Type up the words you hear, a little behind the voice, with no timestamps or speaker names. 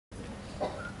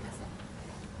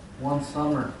one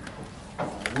summer,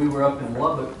 we were up in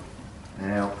Lubbock.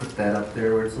 Yeah, I'll put that up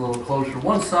there where it's a little closer.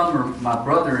 One summer, my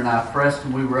brother and I,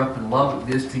 Preston, we were up in Lubbock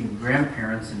visiting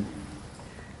grandparents,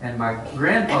 and my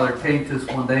grandfather came to us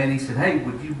one day and he said, "Hey,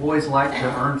 would you boys like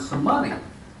to earn some money?"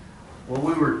 Well,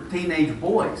 we were teenage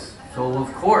boys, so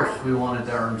of course we wanted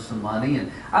to earn some money.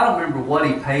 And I don't remember what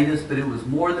he paid us, but it was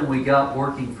more than we got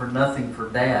working for nothing for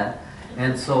Dad.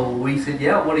 And so we said,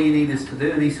 "Yeah, what do you need us to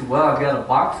do?" And he said, "Well, I've got a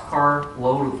boxcar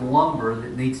load of lumber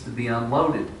that needs to be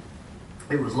unloaded."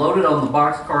 It was loaded on the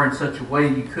boxcar in such a way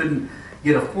you couldn't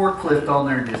get a forklift on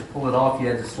there and just pull it off. You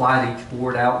had to slide each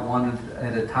board out one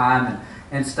at a time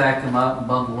and stack them up and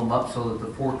bundle them up so that the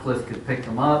forklift could pick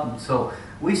them up. And so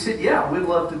we said, "Yeah, we'd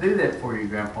love to do that for you,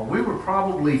 Grandpa." We were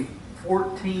probably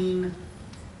 14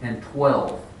 and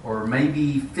 12, or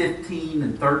maybe 15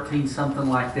 and 13, something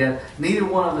like that. Neither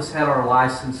one of us had our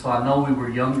license, so I know we were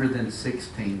younger than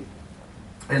 16.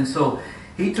 And so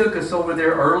he took us over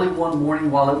there early one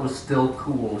morning while it was still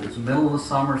cool. It was the middle of the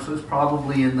summer, so it was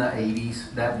probably in the 80s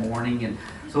that morning. And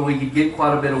so we could get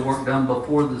quite a bit of work done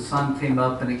before the sun came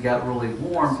up and it got really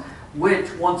warm,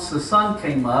 which once the sun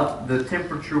came up, the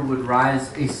temperature would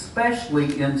rise,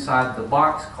 especially inside the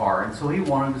boxcar. And so he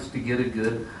wanted us to get a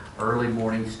good early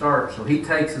morning start. So he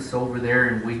takes us over there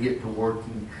and we get to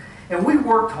working. And we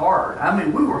worked hard. I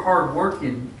mean, we were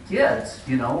hard-working kids,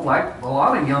 you know, like a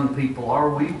lot of young people are.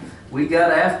 We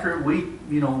got after it. We,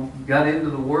 got into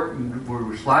the work and we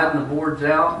were sliding the boards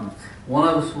out. And one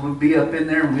of us would be up in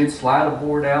there and we'd slide a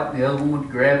board out and the other one would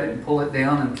grab it and pull it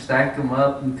down and stack them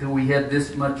up until we had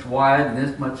this much wide and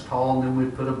this much tall, and then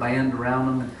we'd put a band around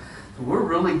them. And so we're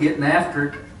really getting after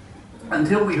it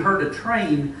until we heard a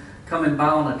train coming by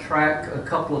on a track a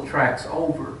couple of tracks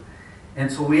over. And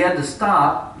so we had to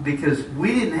stop because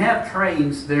we didn't have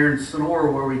trains there in Sonora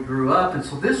where we grew up, and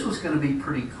so this was going to be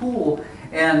pretty cool.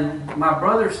 And my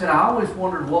brother said, "I always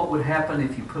wondered what would happen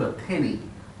if you put a penny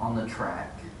on the track."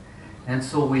 And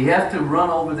so we have to run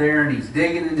over there, and he's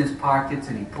digging in his pockets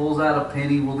and he pulls out a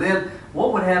penny. Well, then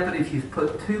what would happen if you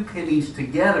put 2 pennies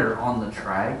together on the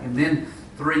track, and then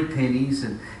 3 pennies?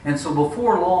 And so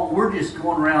before long, we're just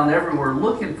going around everywhere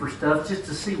looking for stuff just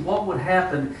to see what would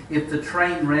happen if the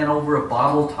train ran over a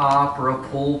bottle top or a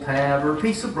pull tab or a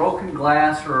piece of broken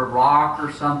glass or a rock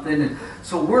or something. And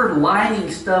so we're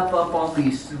lining stuff up on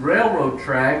these railroad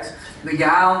tracks. The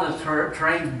guy on the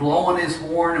train's blowing his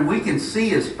horn, and we can see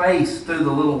his face through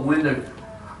the little window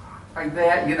like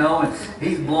that, and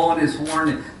he's blowing his horn.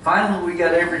 And finally we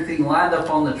got everything lined up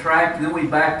on the track, and then we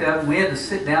backed up and we had to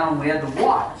sit down and we had to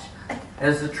watch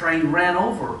as the train ran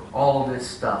over all of this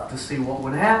stuff to see what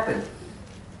would happen.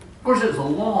 Of course, it was a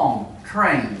long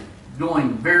train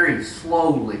going very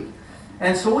slowly.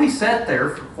 And so we sat there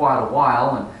for quite a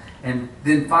while, and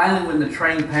then finally when the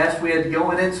train passed, we had to go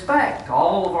and inspect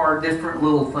all of our different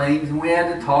little things, and we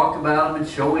had to talk about them and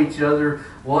show each other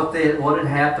what had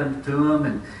happened to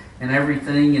them and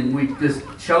everything. And we just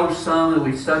chose some that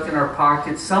we stuck in our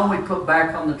pockets. Some we put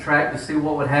back on the track to see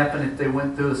what would happen if they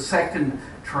went through a second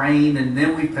train, and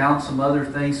then we found some other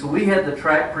things. So we had the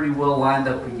track pretty well lined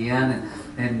up again,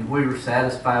 and we were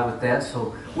satisfied with that.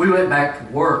 So we went back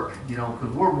to work, because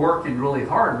we're working really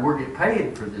hard and we're getting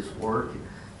paid for this work.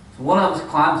 So one of us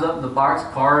climbs up in the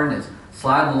boxcar and is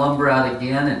sliding lumber out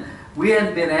again, and we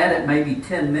hadn't been at it maybe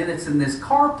 10 minutes, and this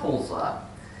car pulls up.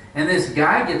 And this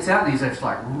guy gets out and he's actually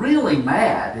like really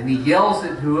mad, and he yells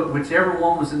at whichever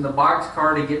one was in the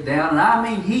boxcar to get down. And I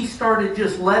mean, he started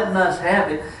just letting us have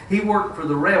it. He worked for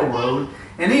the railroad,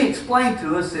 and he explained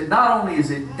to us that not only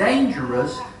is it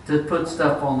dangerous to put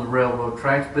stuff on the railroad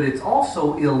tracks, but it's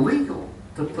also illegal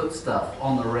to put stuff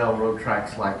on the railroad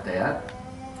tracks like that.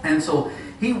 And so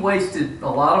he wasted a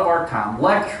lot of our time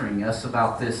lecturing us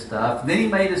about this stuff. And then he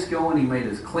made us go and he made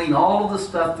us clean all of the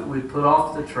stuff that we put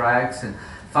off the tracks. And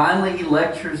finally he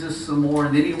lectures us some more.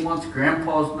 And then he wants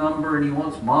Grandpa's number and he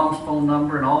wants Mom's phone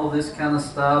number and all of this kind of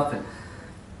stuff. And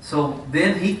so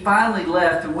then he finally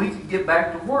left, and we could get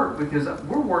back to work because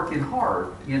we're working hard,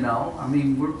 I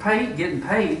mean, we're getting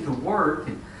paid to work.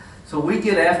 And so we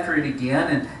get after it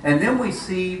again, and then we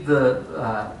see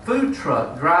the food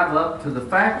truck drive up to the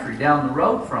factory down the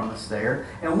road from us there,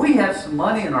 and we have some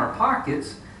money in our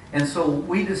pockets, and so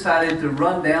we decided to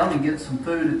run down and get some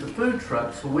food at the food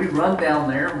truck. So we run down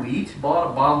there, and we each bought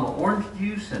a bottle of orange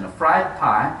juice and a fried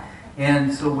pie,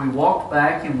 and so we walked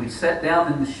back and we sat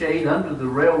down in the shade under the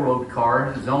railroad car.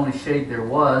 It was the only shade there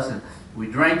was, and we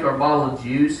drank our bottle of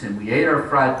juice and we ate our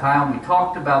fried pie, and we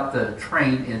talked about the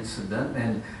train incident,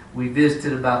 and we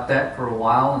visited about that for a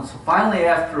while. And so finally,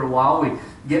 after a while, we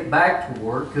get back to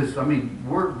work because, I mean,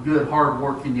 we're good,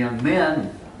 hard-working young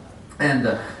men.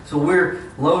 And so we're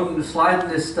sliding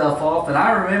this stuff off. And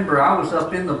I remember I was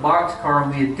up in the boxcar,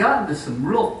 and we had gotten to some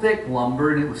real thick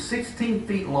lumber, and it was 16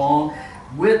 feet long,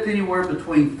 width anywhere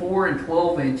between 4 and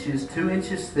 12 inches, 2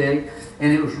 inches thick,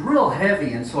 and it was real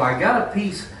heavy. And so I got a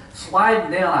piece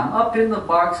sliding down. I'm up in the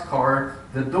boxcar,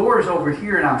 the door is over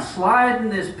here, and I'm sliding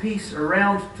this piece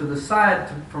around to the side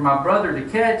for my brother to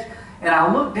catch, and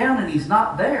I look down and he's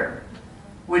not there,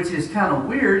 which is kind of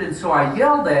weird. And so I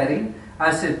yelled at him.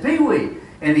 I said, "Pee-wee,"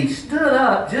 and he stood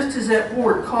up just as that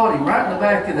board caught him right in the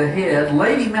back of the head,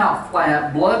 laid him out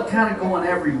flat, blood kind of going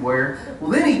everywhere. Well,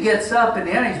 then he gets up and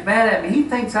now he's mad at me. He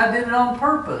thinks I did it on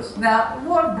purpose. Now,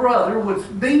 what brother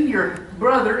would beat your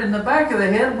brother in the back of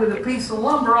the head with a piece of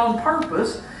lumber on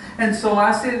purpose? And so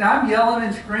I said, I'm yelling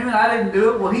and screaming, I didn't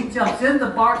do it. Well, he jumps in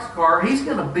the boxcar. He's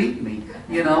going to beat me,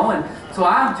 you know. And so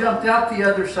I jumped out the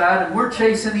other side, and we're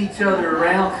chasing each other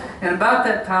around. And about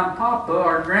that time, Papa,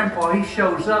 our grandpa, he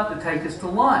shows up to take us to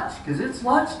lunch, because it's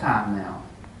lunchtime now.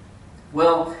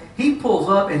 Well, he pulls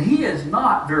up, and he is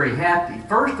not very happy.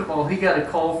 First of all, he got a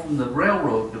call from the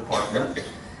railroad department.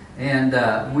 And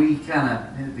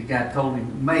the guy told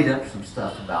him, made up some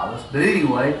stuff about us. But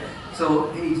anyway,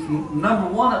 so he's, number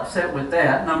one, upset with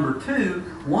that. Number two,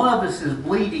 one of us is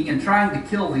bleeding and trying to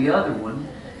kill the other one.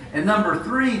 And number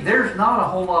three, there's not a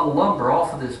whole lot of lumber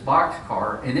off of this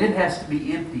boxcar, and it has to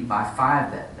be empty by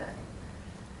 5 that day.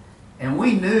 And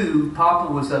we knew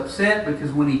Papa was upset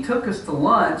because when he took us to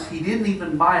lunch, he didn't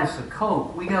even buy us a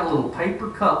Coke. We got a little paper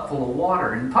cup full of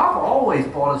water. And Papa always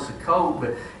bought us a Coke,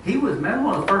 but he was, man,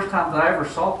 one of the first times I ever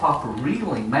saw Papa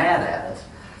really mad at us.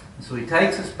 And so he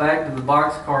takes us back to the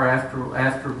boxcar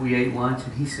after we ate lunch,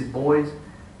 and he said, "Boys,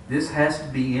 this has to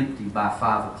be empty by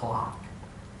 5 o'clock.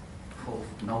 Well,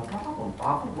 no problem,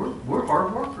 Papa. We're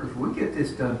hard workers. We'll get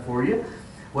this done for you.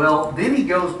 Well, then he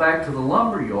goes back to the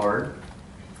lumber yard,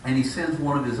 and he sends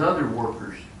one of his other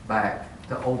workers back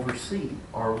to oversee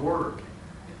our work.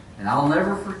 And I'll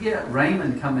never forget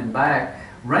Raymond coming back.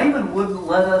 Raymond wouldn't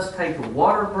let us take a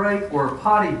water break or a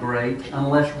potty break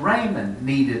unless Raymond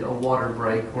needed a water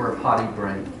break or a potty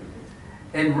break.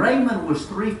 And Raymond was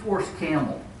 3/4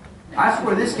 camel. I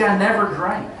swear this guy never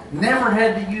drank, never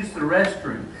had to use the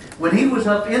restroom. When he was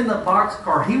up in the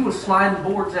boxcar, he was sliding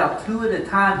boards out 2 at a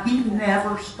time. He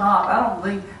never stopped. I don't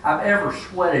think I've ever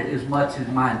sweated as much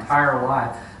in my entire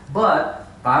life. But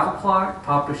 5 o'clock,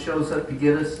 Papa shows up to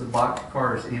get us. The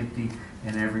boxcar is empty,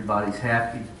 and everybody's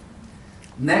happy.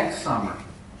 Next summer,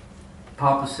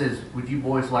 Papa says, "Would you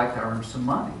boys like to earn some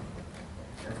money?"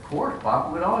 Of course,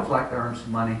 Papa would always like to earn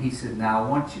some money. He said, "Now I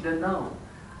want you to know,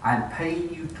 I'm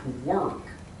paying you to work,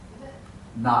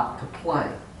 not to play."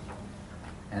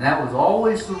 And that was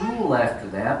always the rule after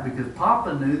that, because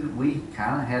Papa knew that we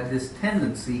kind of had this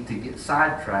tendency to get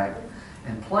sidetracked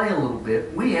and play a little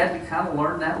bit. We had to kind of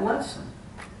learn that lesson.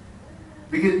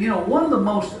 Because, you know, one of the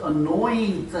most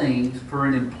annoying things for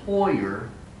an employer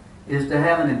is to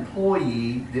have an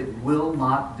employee that will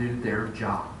not do their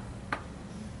job.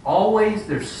 Always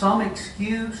there's some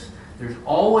excuse, there's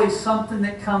always something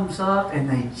that comes up, and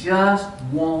they just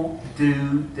won't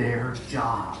do their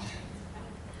job.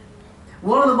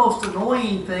 One of the most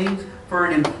annoying things for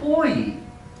an employee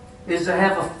is to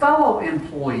have a fellow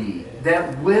employee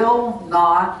that will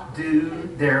not do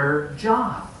their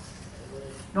job.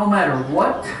 No matter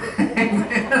what,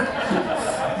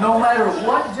 no matter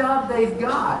what job they've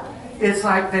got, it's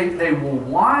like they will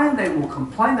whine, they will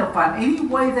complain, they'll find any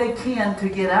way they can to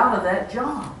get out of that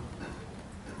job.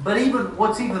 But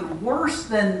what's even worse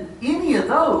than any of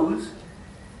those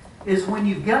is when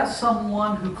you've got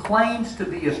someone who claims to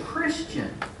be a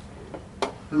Christian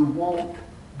who won't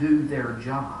do their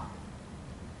job.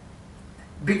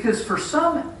 Because for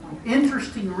some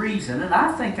interesting reason, and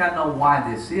I think I know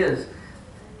why this is,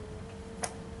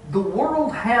 the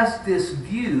world has this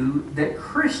view that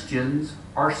Christians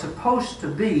are supposed to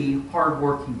be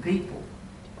hardworking people.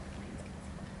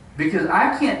 Because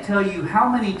I can't tell you how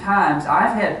many times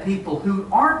I've had people who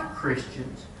aren't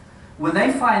Christians, when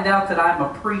they find out that I'm a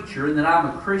preacher and that I'm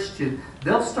a Christian,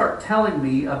 they'll start telling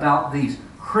me about these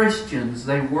Christians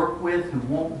they work with who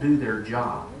won't do their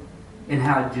job, and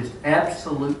how it just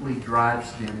absolutely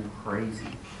drives them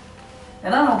crazy.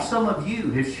 And I know some of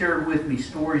you have shared with me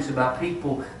stories about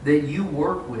people that you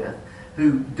work with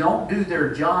who don't do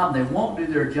their job, they won't do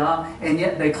their job, and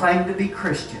yet they claim to be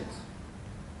Christians.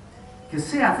 Because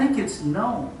see, I think it's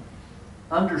known,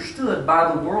 understood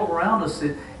by the world around us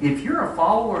that if you're a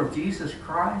follower of Jesus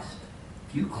Christ,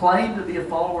 if you claim to be a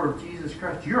follower of Jesus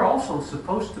Christ, you're also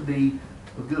supposed to be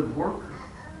a good worker.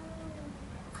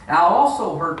 I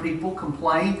also heard people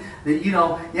complain that,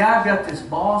 yeah, I've got this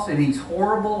boss and he's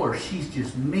horrible, or she's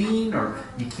just mean, or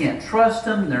you can't trust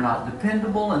them, they're not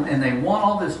dependable, and they want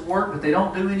all this work, but they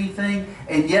don't do anything,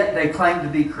 and yet they claim to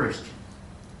be Christian.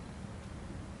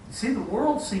 See, the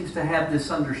world seems to have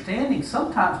this understanding,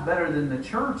 sometimes better than the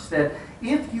church, that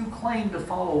if you claim to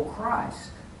follow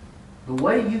Christ, the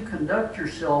way you conduct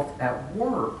yourself at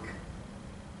work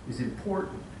is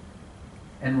important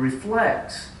and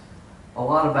reflects a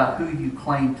lot about who you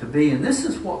claim to be. And this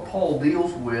is what Paul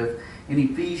deals with in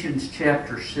Ephesians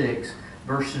chapter 6,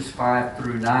 verses 5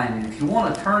 through 9. And if you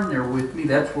want to turn there with me,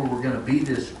 that's where we're going to be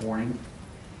this morning.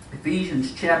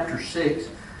 Ephesians chapter 6,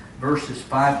 verses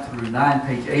 5 through 9,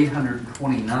 page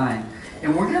 829.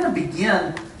 And we're going to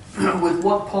begin with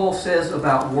what Paul says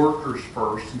about workers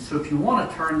first. And so if you want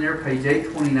to turn there, page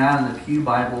 829 in the Pew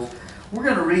Bibles, we're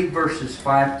going to read verses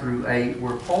 5 through 8,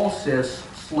 where Paul says,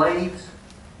 "Slaves,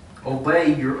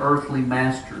 obey your earthly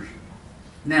masters."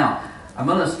 Now, I'm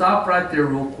going to stop right there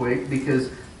real quick,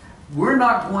 because we're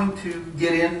not going to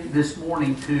get in this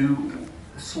morning to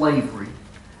slavery.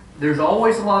 There's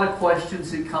always a lot of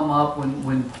questions that come up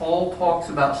when Paul talks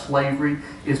about slavery.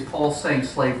 Is Paul saying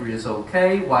slavery is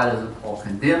okay? Why doesn't Paul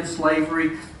condemn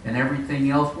slavery and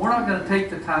everything else? We're not going to take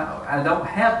the time. I don't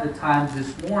have the time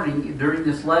this morning during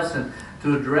this lesson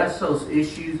to address those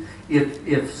issues.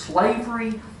 If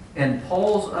slavery and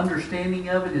Paul's understanding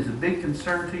of it is a big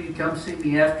concern to you, come see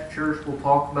me after church. We'll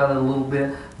talk about it a little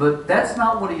bit. But that's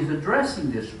not what he's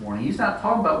addressing this morning. He's not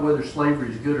talking about whether slavery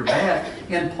is good or bad.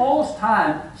 In Paul's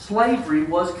time, slavery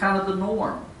was kind of the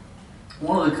norm.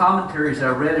 One of the commentaries I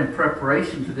read in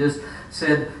preparation for this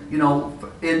said,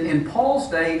 in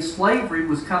Paul's day, slavery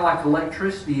was kind of like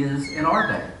electricity is in our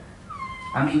day.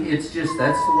 I mean, it's just,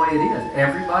 that's the way it is.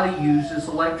 Everybody uses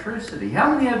electricity.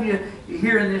 How many of you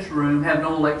here in this room have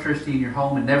no electricity in your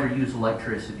home and never use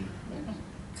electricity?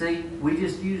 See, we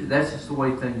just use it. That's just the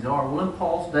way things are. Well, in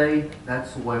Paul's day,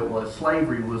 that's the way it was.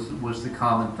 Slavery was the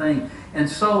common thing. And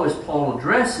so as Paul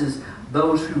addresses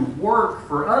those who work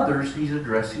for others, he's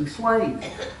addressing slaves.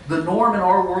 The norm in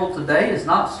our world today is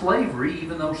not slavery,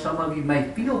 even though some of you may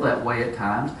feel that way at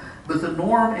times. But the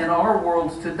norm in our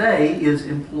world today is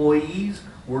employees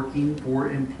working for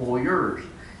employers.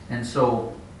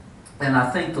 And I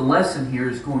think the lesson here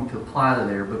is going to apply to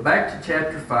there. But back to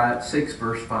chapter 6,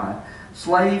 verse 5.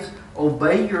 "Slaves,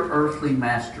 obey your earthly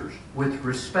masters with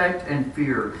respect and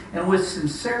fear, and with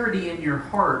sincerity in your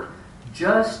heart,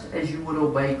 just as you would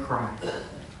obey Christ.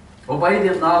 Obey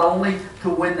them not only to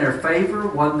win their favor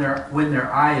when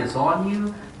their eye is on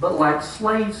you, but like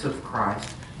slaves of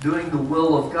Christ, doing the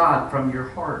will of God from your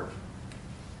heart.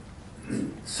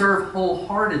 Serve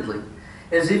wholeheartedly,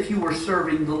 as if you were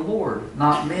serving the Lord,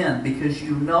 not men, because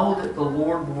you know that the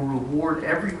Lord will reward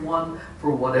everyone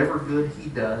for whatever good he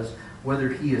does, whether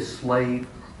he is slave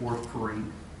or free."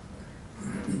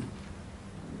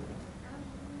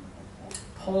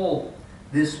 Paul,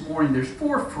 this morning, there's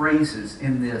 4 phrases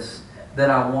in this that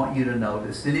I want you to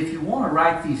notice. And if you want to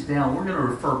write these down, we're going to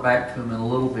refer back to them in a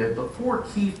little bit. But 4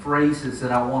 key phrases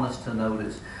that I want us to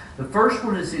notice. The first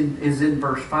one is in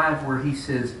verse 5, where he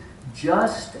says,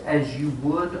 "Just as you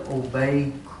would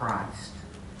obey Christ."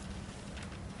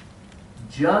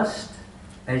 Just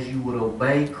as you would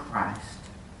obey Christ.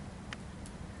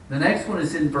 The next one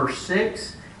is in verse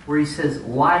 6, where he says,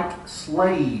 "Like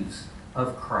slaves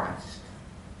of Christ."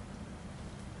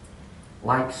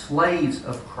 Like slaves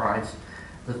of Christ.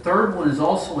 The third one is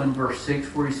also in verse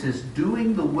 6, where he says,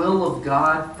 "Doing the will of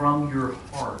God from your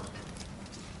heart."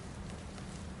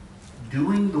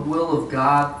 Doing the will of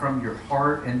God from your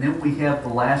heart. And then we have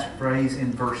the last phrase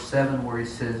in verse 7, where he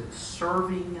says,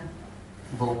 "Serving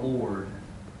the Lord."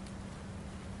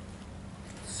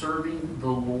 Serving the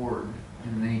Lord.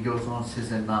 And then he goes on and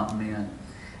says, "And not men."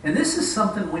 And this is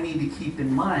something we need to keep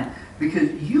in mind,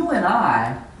 because you and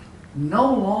I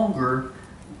no longer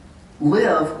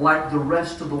live like the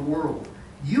rest of the world.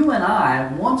 You and I,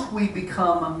 once we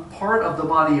become part of the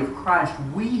body of Christ,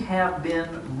 we have been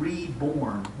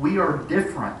reborn. We are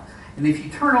different. And if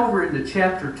you turn over into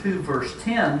chapter 2, verse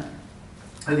 10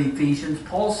 of Ephesians,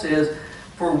 Paul says,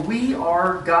 "For we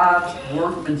are God's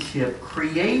workmanship,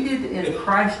 created in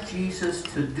Christ Jesus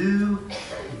to do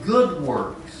good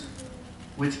works,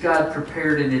 which God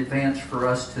prepared in advance for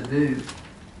us to do."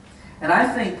 And I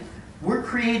think we're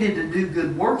created to do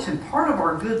good works, and part of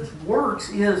our good works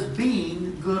is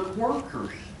being good workers.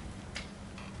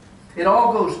 It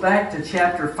all goes back to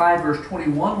chapter 5, verse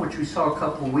 21, which we saw a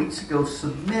couple of weeks ago.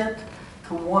 "Submit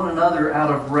to one another out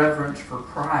of reverence for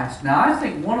Christ." Now, I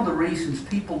think one of the reasons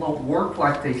people don't work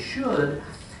like they should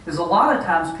is a lot of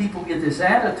times people get this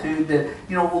attitude that,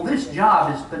 well, this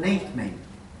job is beneath me.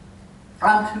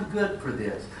 I'm too good for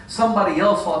this. Somebody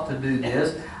else ought to do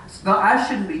this. No, I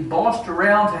shouldn't be bossed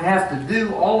around to have to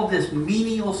do all of this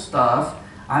menial stuff.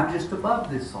 I'm just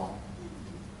above this all.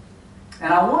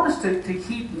 And I want us to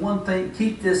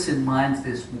keep this in mind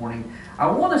this morning. I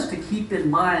want us to keep in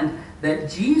mind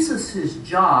that Jesus'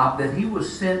 job that he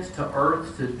was sent to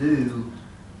earth to do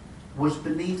was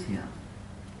beneath him.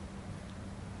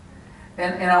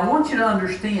 And I want you to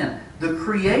understand, the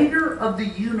creator of the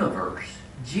universe,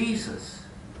 Jesus,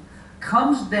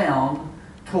 comes down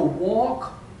to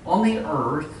walk on the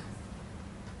earth,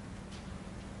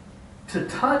 to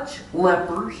touch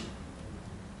lepers,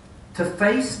 to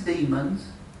face demons,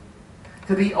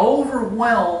 to be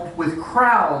overwhelmed with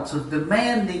crowds of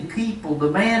demanding people,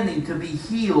 demanding to be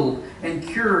healed and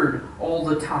cured all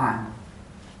the time.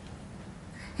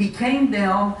 He came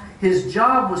down, his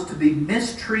job was to be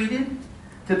mistreated,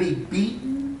 to be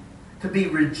beaten, to be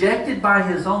rejected by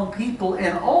his own people,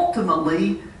 and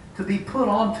ultimately to be put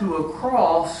onto a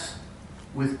cross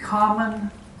with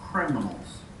common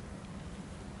criminals.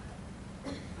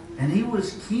 And he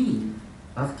was King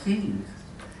of kings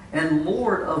and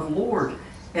Lord of lords.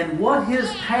 And what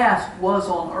his task was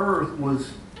on earth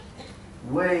was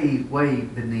way, way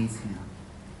beneath him.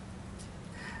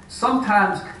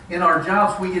 Sometimes in our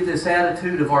jobs we get this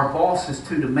attitude of our boss is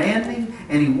too demanding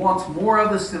and he wants more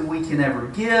of us than we can ever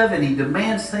give, and he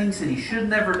demands things that he should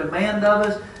never demand of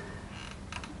us.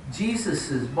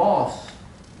 Jesus' boss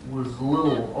was a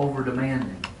little over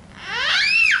demanding.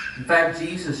 In fact,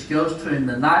 Jesus goes to him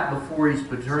the night before he's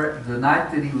betrayed, the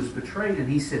night that he was betrayed, and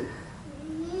he said,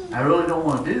 I really don't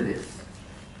want to do this.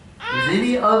 If there's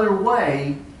any other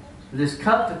way for this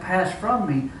cup to pass from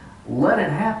me, let it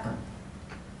happen.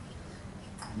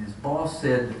 And his boss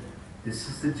said, this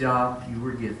is the job you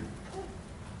were given.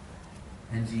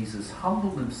 And Jesus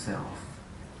humbled himself,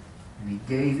 and he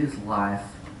gave his life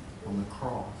on the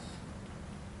cross.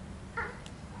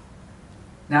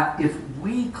 Now, if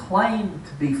we claim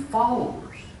to be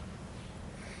followers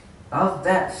of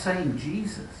that same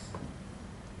Jesus,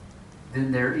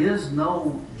 then there is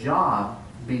no job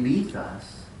beneath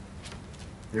us.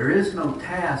 There is no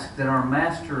task that our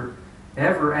Master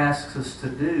ever asks us to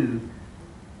do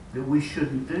that we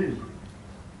shouldn't do.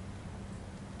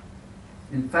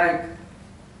 In fact,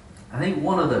 I think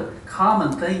one of the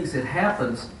common things that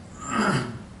happens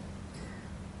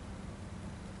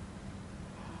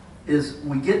is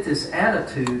we get this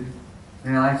attitude,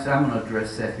 and like I said, I'm going to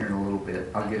address that here in a little bit.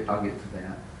 I'll get to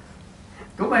that.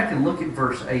 Go back and look at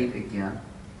verse 8 again.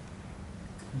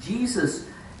 Jesus,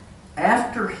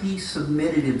 after he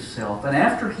submitted himself, and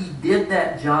after he did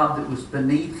that job that was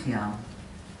beneath him,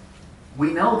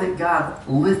 we know that God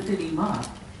lifted him up.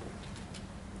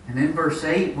 And in verse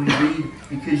 8 we read,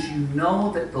 because you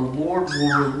know that the Lord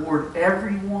will reward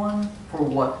everyone for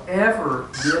whatever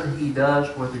good he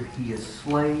does, whether he is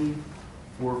slave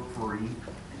or free.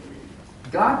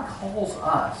 God calls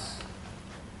us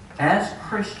as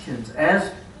Christians,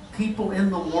 as people in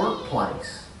the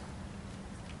workplace,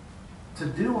 to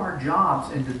do our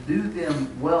jobs and to do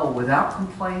them well without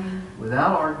complaining,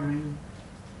 without arguing,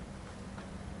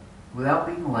 without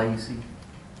being lazy.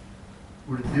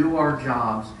 We're to do our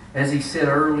jobs, as he said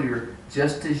earlier,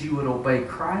 just as you would obey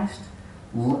Christ,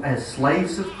 as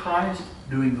slaves of Christ,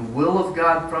 doing the will of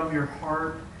God from your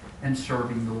heart and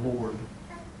serving the Lord.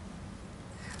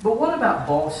 But what about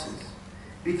bosses?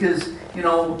 Because,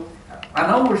 I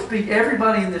know we're speaking,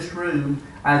 everybody in this room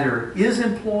either is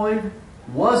employed,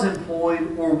 was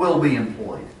employed, or will be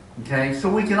employed. Okay? So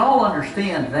we can all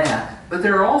understand that. But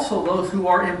there are also those who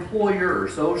are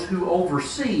employers, those who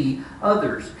oversee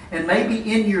others. And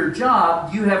maybe in your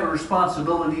job, you have a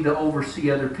responsibility to oversee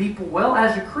other people. Well,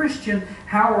 as a Christian,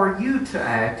 how are you to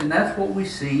act? And that's what we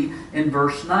see in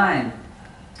verse 9,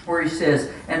 where he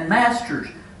says, and masters,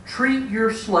 treat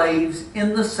your slaves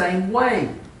in the same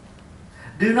way.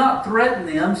 Do not threaten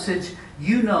them, since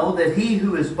you know that he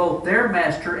who is both their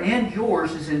master and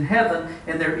yours is in heaven,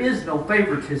 and there is no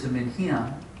favoritism in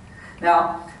him.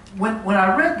 Now, when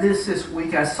I read this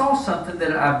week, I saw something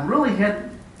that I really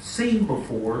hadn't seen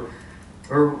before,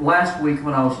 or last week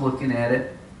when I was looking at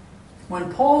it.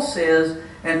 When Paul says,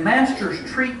 and masters,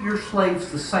 treat your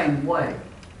slaves the same way.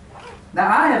 Now,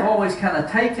 I have always kind of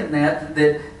taken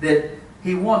that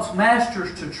he wants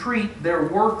masters to treat their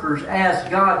workers as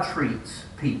God treats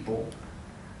people.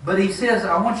 But he says,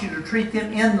 I want you to treat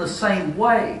them in the same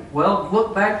way. Well,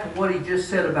 look back to what he just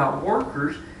said about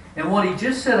workers. And what he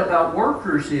just said about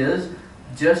workers is,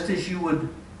 just as you would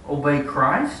obey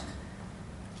Christ,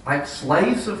 like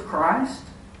slaves of Christ,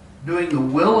 doing the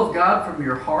will of God from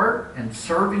your heart and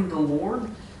serving the Lord.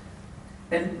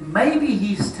 And maybe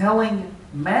he's telling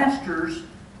masters,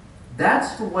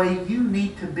 that's the way you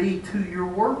need to be to your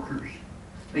workers.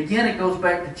 Again, it goes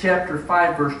back to chapter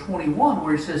 5, verse 21,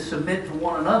 where it says, submit to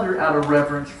one another out of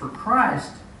reverence for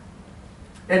Christ.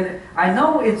 And I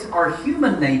know it's our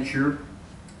human nature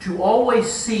to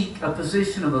always seek a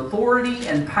position of authority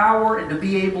and power and to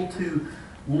be able to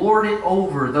lord it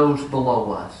over those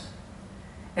below us.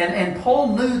 And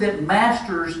Paul knew that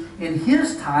masters in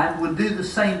his time would do the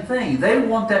same thing. They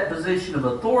want that position of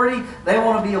authority. They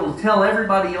want to be able to tell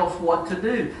everybody else what to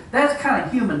do. That's kind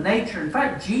of human nature. In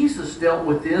fact, Jesus dealt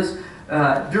with this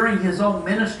during his own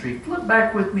ministry. Flip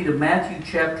back with me to Matthew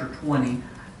chapter 20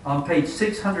 on page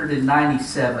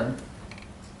 697.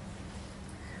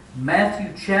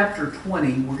 Matthew chapter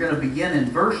 20, we're going to begin in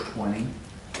verse 20.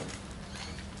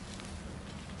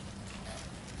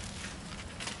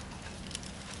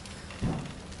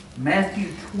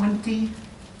 Matthew 20,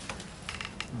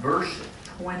 verse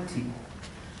 20.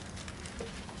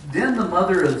 Then the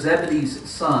mother of Zebedee's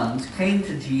sons came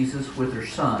to Jesus with her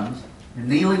sons, and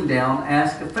kneeling down,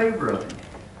 asked a favor of him.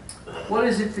 What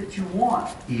is it that you want?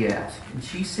 He asked. And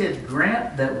she said,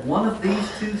 grant that one of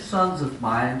these two sons of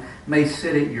mine may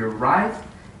sit at your right,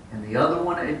 and the other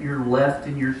one at your left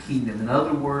in your kingdom. In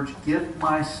other words, give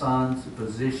my sons a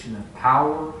position of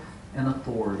power and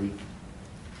authority.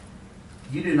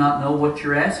 You do not know what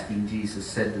you're asking, Jesus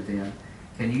said to them.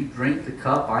 Can you drink the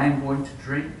cup I am going to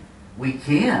drink? We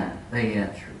can, they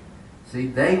answered. See,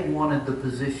 they wanted the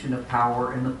position of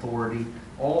power and authority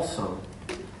also.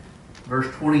 Verse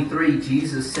 23,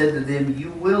 Jesus said to them,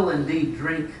 you will indeed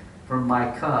drink from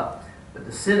my cup, but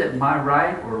to sit at my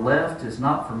right or left is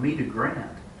not for me to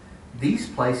grant. These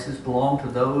places belong to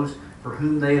those for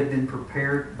whom they have been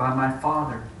prepared by my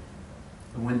Father.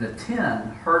 And when the 10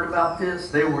 heard about this,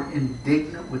 they were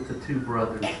indignant with the two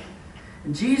brothers.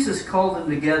 And Jesus called them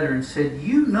together and said,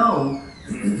 you know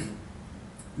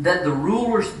that the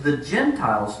rulers of the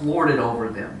Gentiles lord it over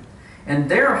them, and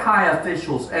their high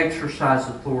officials exercise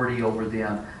authority over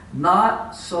them.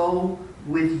 Not so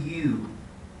with you.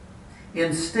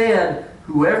 Instead,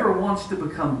 whoever wants to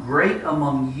become great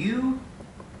among you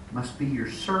must be your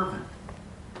servant.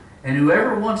 And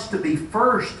whoever wants to be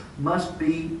first must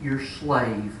be your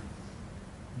slave.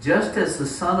 Just as the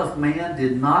Son of Man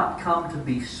did not come to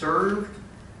be served,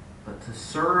 but to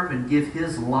serve and give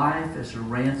his life as a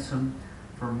ransom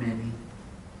for many.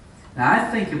 Now I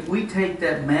think if we take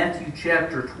that Matthew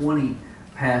chapter 20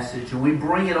 passage and we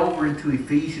bring it over into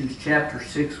Ephesians chapter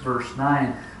 6 verse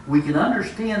 9, we can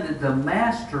understand that the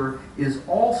master is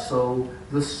also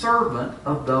the servant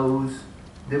of those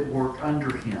that work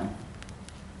under him.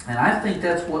 And I think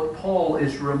that's what Paul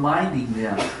is reminding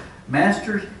them.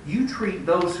 Masters, you treat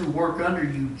those who work under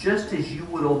you just as you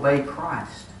would obey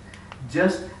Christ.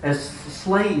 Just as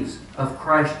slaves of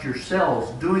Christ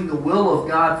yourselves, doing the will of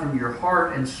God from your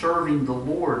heart and serving the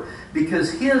Lord.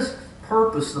 Because his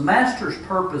purpose, the master's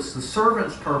purpose, the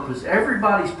servant's purpose,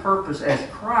 everybody's purpose as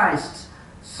Christ's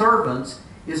servants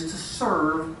is to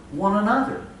serve one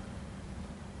another.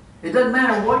 It doesn't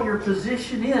matter what your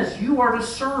position is, you are to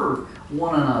serve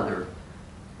one another.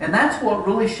 And that's what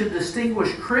really should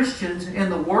distinguish Christians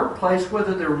in the workplace,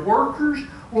 whether they're workers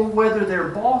or whether they're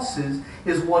bosses,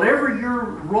 is whatever your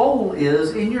role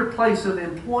is in your place of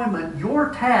employment,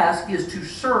 your task is to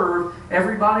serve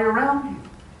everybody around you.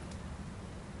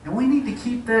 And we need to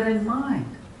keep that in mind.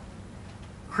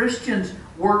 Christians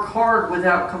work hard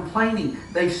without complaining.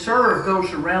 They serve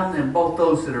those around them, both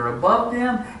those that are above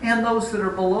them and those that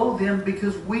are below them,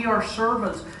 because we are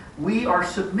servants. We are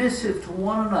submissive to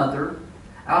one another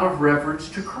out of reverence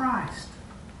to Christ.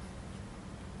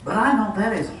 But I know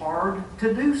that is hard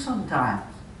to do sometimes.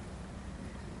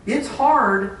 It's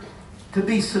hard to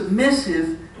be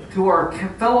submissive to our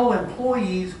fellow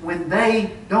employees when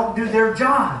they don't do their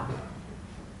job,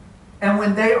 and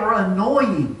when they are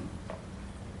annoying,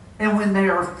 and when they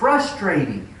are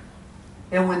frustrating,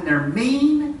 and when they're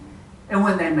mean, and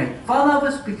when they make fun of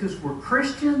us because we're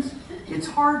Christians. It's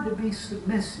hard to be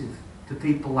submissive to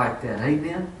people like that.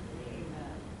 Amen?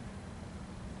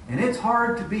 And it's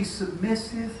hard to be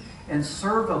submissive and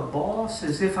serve a boss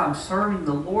as if I'm serving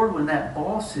the Lord when that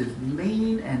boss is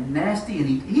mean and nasty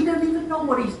and he doesn't even know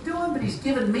what he's doing, but he's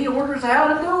giving me orders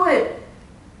how to do it.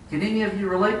 Can any of you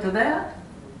relate to that?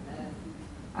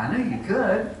 I knew you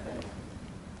could.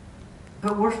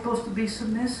 But we're supposed to be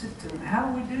submissive to him.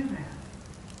 How do we do that?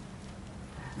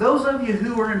 Those of you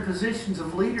who are in positions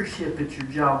of leadership at your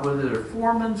job, whether they're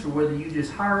foremen or whether you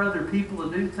just hire other people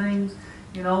to do things,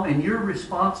 and you're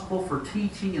responsible for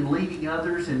teaching and leading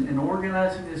others and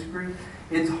organizing this group,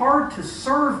 it's hard to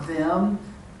serve them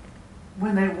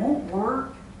when they won't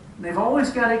work. They've always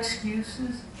got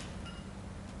excuses.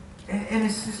 And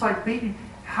it's just like being,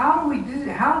 how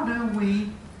do we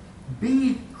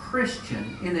be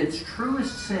Christian in its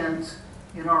truest sense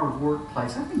in our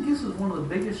workplace? I think this is one of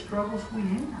the biggest struggles we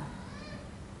have.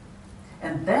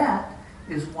 And that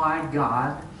is why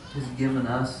God has given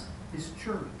us His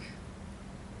church.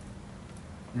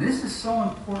 And this is so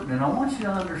important, and I want you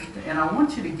to understand, and I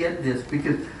want you to get this,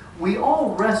 because we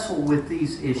all wrestle with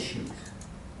these issues.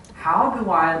 How do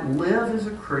I live as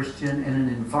a Christian in an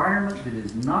environment that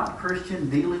is not Christian,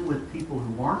 dealing with people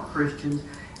who aren't Christians,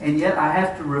 and yet I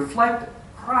have to reflect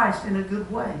Christ in a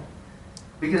good way?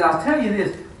 Because I'll tell you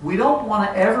this, we don't want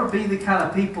to ever be the kind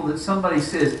of people that somebody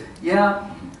says,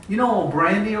 yeah, you know old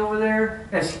Brandy over there?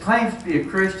 Yeah, she claims to be a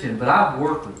Christian, but I've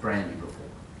worked with Brandy before.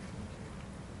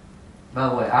 By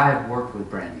the way, I have worked with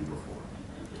Brandy before.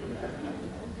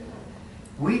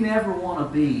 We never want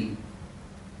to be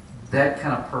that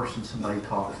kind of person somebody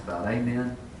talks about.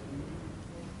 Amen?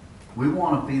 We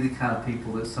want to be the kind of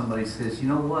people that somebody says, you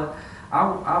know what?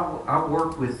 I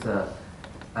work with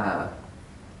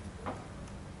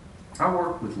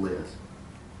Liz.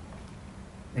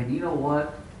 And you know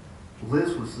what?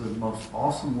 Liz was the most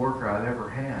awesome worker I've ever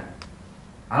had.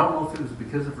 I don't know if it was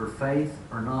because of her faith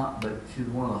or not, but she's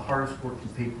one of the hardest working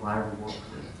people I ever worked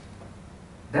with.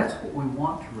 That's what we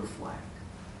want to reflect.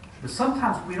 But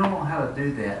sometimes we don't know how to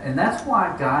do that. And that's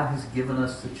why God has given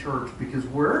us the church. Because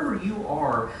wherever you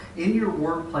are in your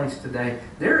workplace today,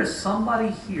 there is somebody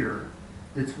here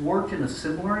that's worked in a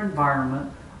similar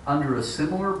environment, under a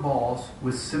similar boss,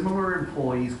 with similar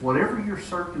employees, whatever your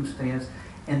circumstance,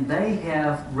 and they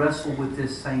have wrestled with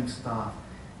this same stuff.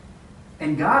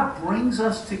 And God brings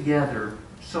us together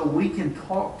so we can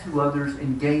talk to others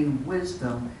and gain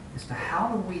wisdom as to how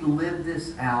do we live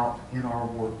this out in our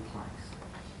workplace.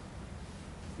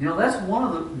 That's one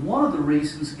of the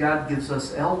reasons God gives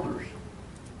us elders.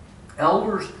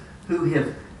 Elders who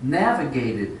have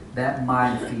navigated that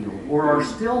minefield or are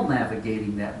still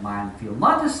navigating that minefield.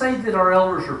 Not to say that our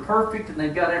elders are perfect and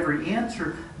they've got every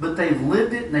answer, but they've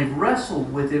lived it and they've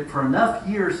wrestled with it for enough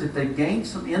years that they've gained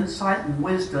some insight and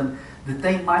wisdom that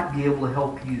they might be able to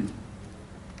help you.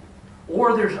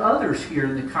 Or there's others here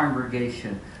in the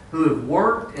congregation who have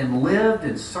worked and lived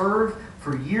and served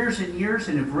for years and years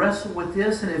and have wrestled with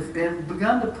this and have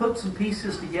begun to put some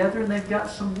pieces together, and they've got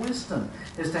some wisdom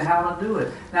as to how to do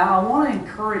it. Now, I want to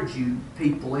encourage you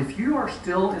people, if you are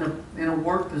still in a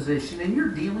work position and you're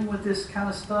dealing with this kind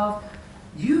of stuff,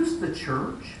 use the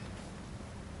church.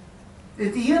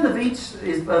 At the end of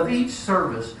each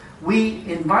service, we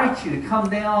invite you to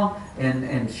come down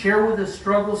and share with us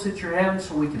struggles that you're having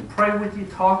so we can pray with you,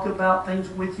 talk about things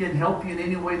with you, and help you in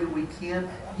any way that we can.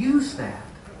 Use that.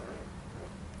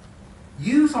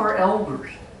 Use our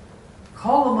elders.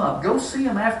 Call them up. Go see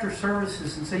them after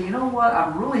services and say, you know what,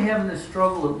 I'm really having this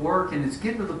struggle at work and it's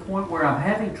getting to the point where I'm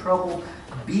having trouble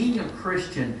being a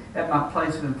Christian at my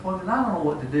place of employment. I don't know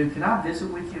what to do. Can I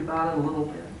visit with you about it a little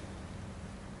bit?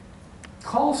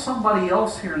 Call somebody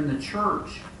else here in the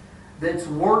church that's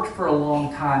worked for a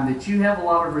long time, that you have a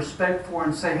lot of respect for,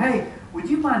 and say, hey, would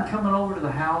you mind coming over to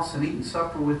the house and eating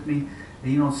supper with me?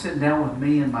 Sitting down with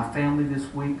me and my family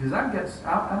this week, because I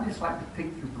just like to pick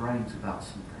your brains about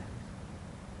some things.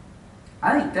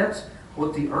 I think that's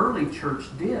what the early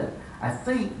church did. I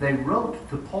think they wrote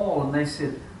to Paul and they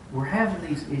said, we're having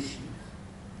these issues.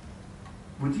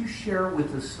 Would you share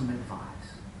with us some advice?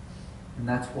 And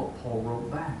that's what Paul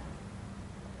wrote back.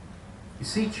 You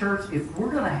see, church, if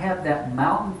we're going to have that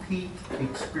mountain peak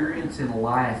experience in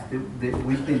life that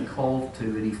we've been called to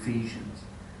in Ephesians,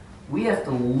 we have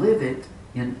to live it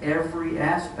in every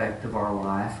aspect of our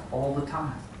life all the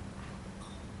time.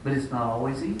 But it's not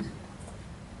always easy.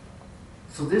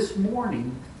 So this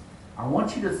morning, I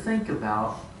want you to think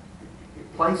about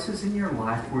places in your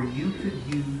life where you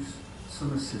could use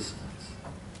some assistance.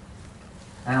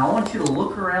 And I want you to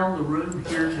look around the room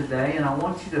here today, and I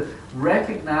want you to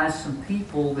recognize some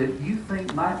people that you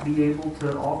think might be able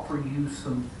to offer you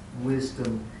some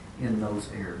wisdom in those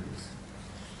areas.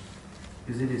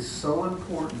 Because it is so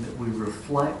important that we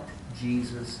reflect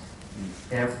Jesus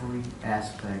in every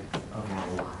aspect of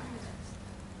our life.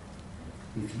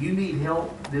 If you need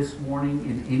help this morning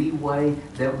in any way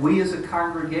that we as a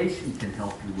congregation can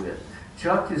help you with,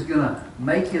 Chuck is going to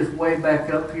make his way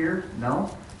back up here.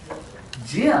 No.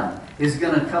 Jim is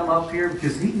going to come up here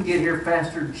because he can get here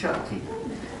faster than Chuck can.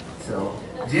 So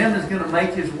Jim is going to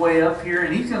make his way up here,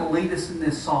 and he's going to lead us in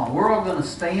this song. We're all going to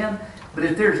stand, but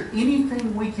if there's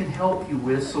anything we can help you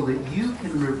with so that you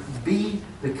can be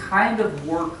the kind of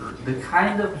worker, the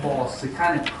kind of boss, the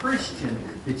kind of Christian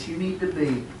that you need to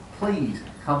be, please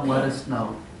come let us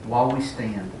know while we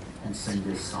stand and sing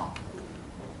this song.